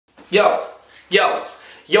Yo,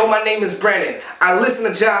 my name is Brennen. I listen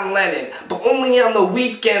to John Lennon, but only on the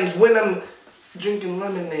weekends when I'm drinking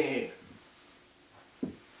lemonade.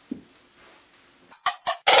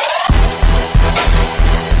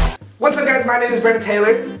 What's up guys, my name is Brennen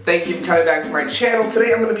Taylor. Thank you for coming back to my channel.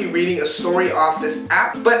 Today I'm going to be reading a story off this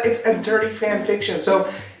app, but it's a dirty fan fiction, so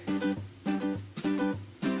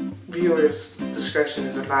viewers' discretion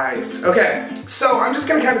is advised. Okay, so I'm just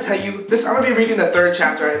gonna kind of tell you this. I'm gonna be reading the third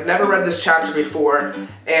chapter. I've never read this chapter before,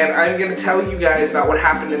 and I'm gonna tell you guys about what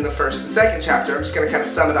happened in the first and second chapter. I'm just gonna kind of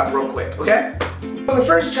sum it up real quick, okay? In the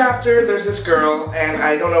first chapter, there's this girl, and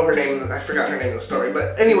I don't know her name, I forgot her name in the story,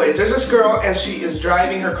 but anyways, there's this girl, and she is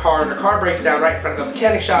driving her car, and her car breaks down right in front of the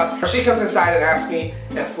mechanic shop. She comes inside and asks me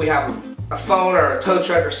if we have a phone or a tow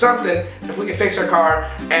truck or something, if we could fix her car,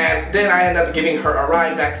 and then I end up giving her a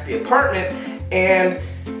ride back to the apartment, and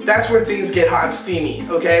that's where things get hot and steamy,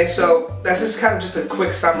 okay? So that's just kind of just a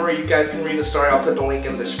quick summary. You guys can read the story. I'll put the link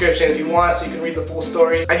in the description if you want so you can read the full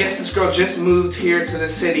story. I guess this girl just moved here to the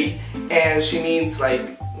city and she needs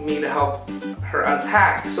like me to help her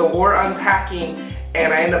unpack. So we're unpacking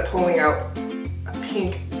and I end up pulling out a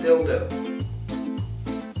pink dildo.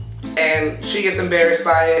 And she gets embarrassed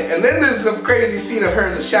by it, and then there's some crazy scene of her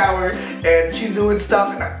in the shower and she's doing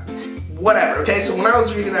stuff and whatever, okay? So when I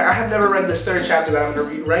was reading that, I have never read this third chapter that I'm gonna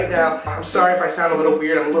read right now. I'm sorry if I sound a little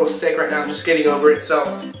weird, I'm a little sick right now, I'm just getting over it, so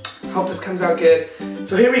hope this comes out good.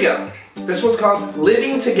 So here we go. This one's called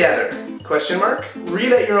Living Together, question mark.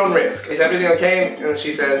 Read at your own risk. Is everything okay? And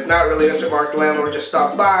she says, not really, Mr. Mark, the landlord just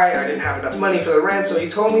stopped by, I didn't have enough money for the rent, so he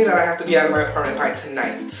told me that I have to be out of my apartment by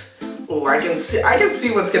tonight. Oh, I can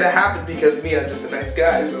see what's gonna happen because me, I'm just a nice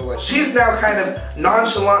guy, so like, she's now kind of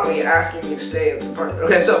nonchalantly asking me to stay in the apartment.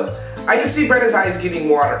 Okay, so I can see Brennan's eyes getting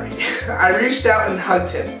watery. I reached out and hugged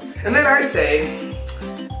him. And then I say,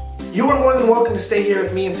 you are more than welcome to stay here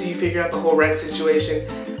with me until you figure out the whole rent situation.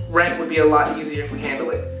 Rent would be a lot easier if we handle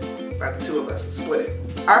it by the two of us and split it.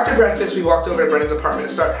 After breakfast, we walked over to Brennan's apartment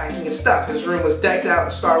to start packing his stuff. His room was decked out in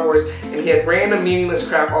Star Wars, and he had random meaningless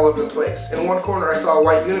crap all over the place. In one corner, I saw a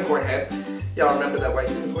white unicorn head. Y'all remember that white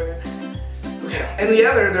unicorn head? Okay. In the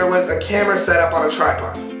other, there was a camera set up on a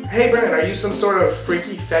tripod. Hey Brennen, are you some sort of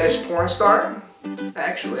freaky fetish porn star?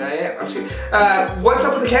 Actually, I am. I'm just kidding. What's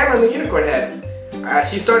up with the camera and the unicorn head?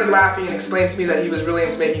 He started laughing and explained to me that he was really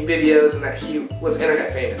into making videos and that he was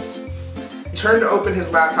internet famous. He turned to open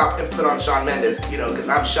his laptop and put on Shawn Mendes, you know, because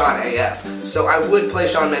I'm Shawn AF. So I would play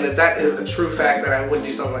Shawn Mendes. That is a true fact that I would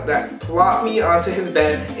do something like that. Plopped me onto his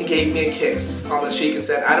bed and gave me a kiss on the cheek and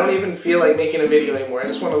said, I don't even feel like making a video anymore. I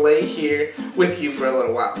just want to lay here with you for a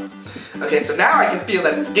little while. Okay, so now I can feel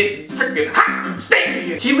that it's getting freaking hot and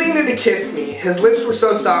sticky. He leaned in to kiss me. His lips were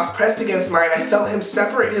so soft, pressed against mine, I felt him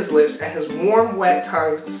separate his lips and his warm, wet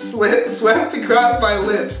tongue swept across my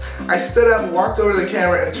lips. I stood up, walked over to the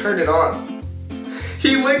camera, and turned it on.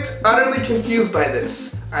 He looked utterly confused by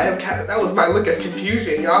this. That was my look of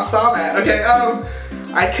confusion. Y'all saw that. Okay,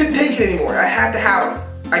 I couldn't take it anymore. I had to have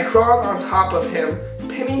him. I crawled on top of him,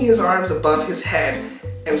 pinning his arms above his head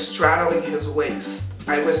and straddling his waist.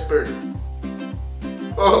 I whispered,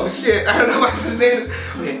 oh shit, I don't know what to say.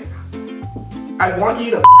 Okay, I want you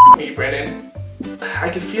to me, Brennen. I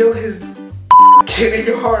could feel his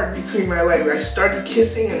getting hard between my legs. I started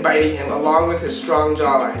kissing and biting him along with his strong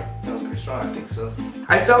jawline. I think so.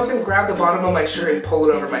 I felt him grab the bottom of my shirt and pull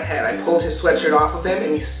it over my head. I pulled his sweatshirt off of him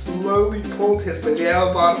and he slowly pulled his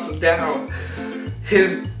pajama bottoms down.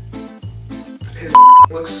 His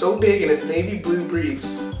looked so big in his navy blue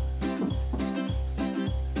briefs.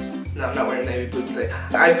 No, I'm not wearing navy blue today.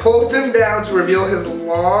 I pulled them down to reveal his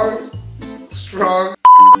long, strong.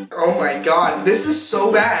 Oh my god, this is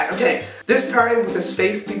so bad. Okay, this time with his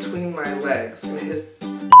face between my legs and his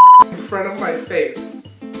in front of my face.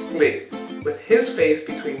 Wait, with his face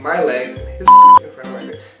between my legs and his in front of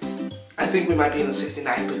my face. I think we might be in the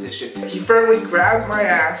 69 position. He firmly grabbed my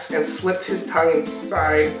ass and slipped his tongue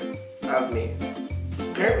inside of me.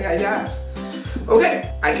 Apparently I asked.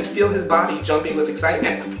 Okay, I could feel his body jumping with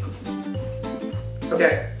excitement.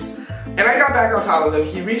 Okay, and I got back on top of him.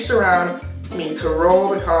 He reached around me to roll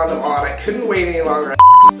the condom on. I couldn't wait any longer.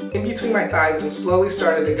 In between my thighs and slowly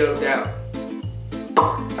started to go down.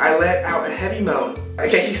 I let out a heavy moan.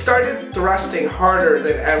 Okay, he started thrusting harder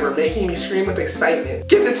than ever, making me scream with excitement.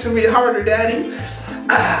 Give it to me harder, daddy.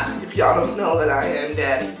 If y'all don't know that I am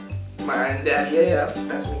daddy. I'm daddy AF,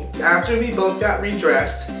 that's me. After we both got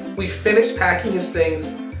redressed, we finished packing his things.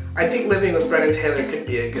 I think living with Brennen Taylor could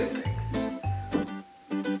be a good thing.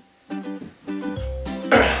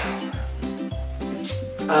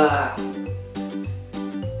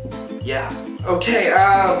 Yeah. Okay,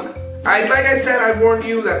 Like I said, I warned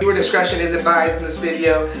you that viewer discretion is advised in this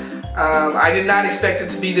video. I did not expect it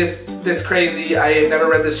to be this crazy. I had never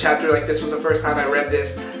read this chapter. Like, this was the first time I read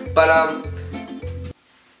this. But,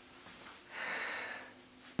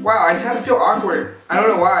 wow, I kind of feel awkward. I don't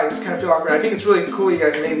know why, I just kind of feel awkward. I think it's really cool you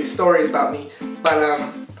guys made these stories about me.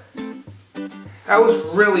 But, that was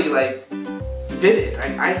really, like, vivid.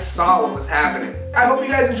 I saw what was happening. I hope you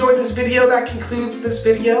guys enjoyed this video. That concludes this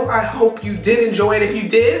video. I hope you did enjoy it. If you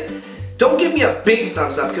did, don't give me a big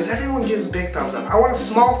thumbs up, because everyone gives big thumbs up. I want a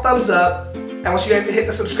small thumbs up. I want you guys to hit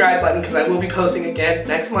the subscribe button, because I will be posting again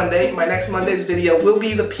next Monday. My next Monday's video will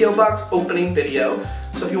be the P.O. Box opening video.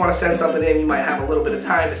 So if you want to send something in, you might have a little bit of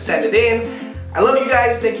time to send it in. I love you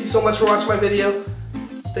guys. Thank you so much for watching my video.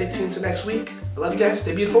 Stay tuned to next week. I love you guys.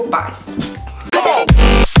 Stay beautiful. Bye.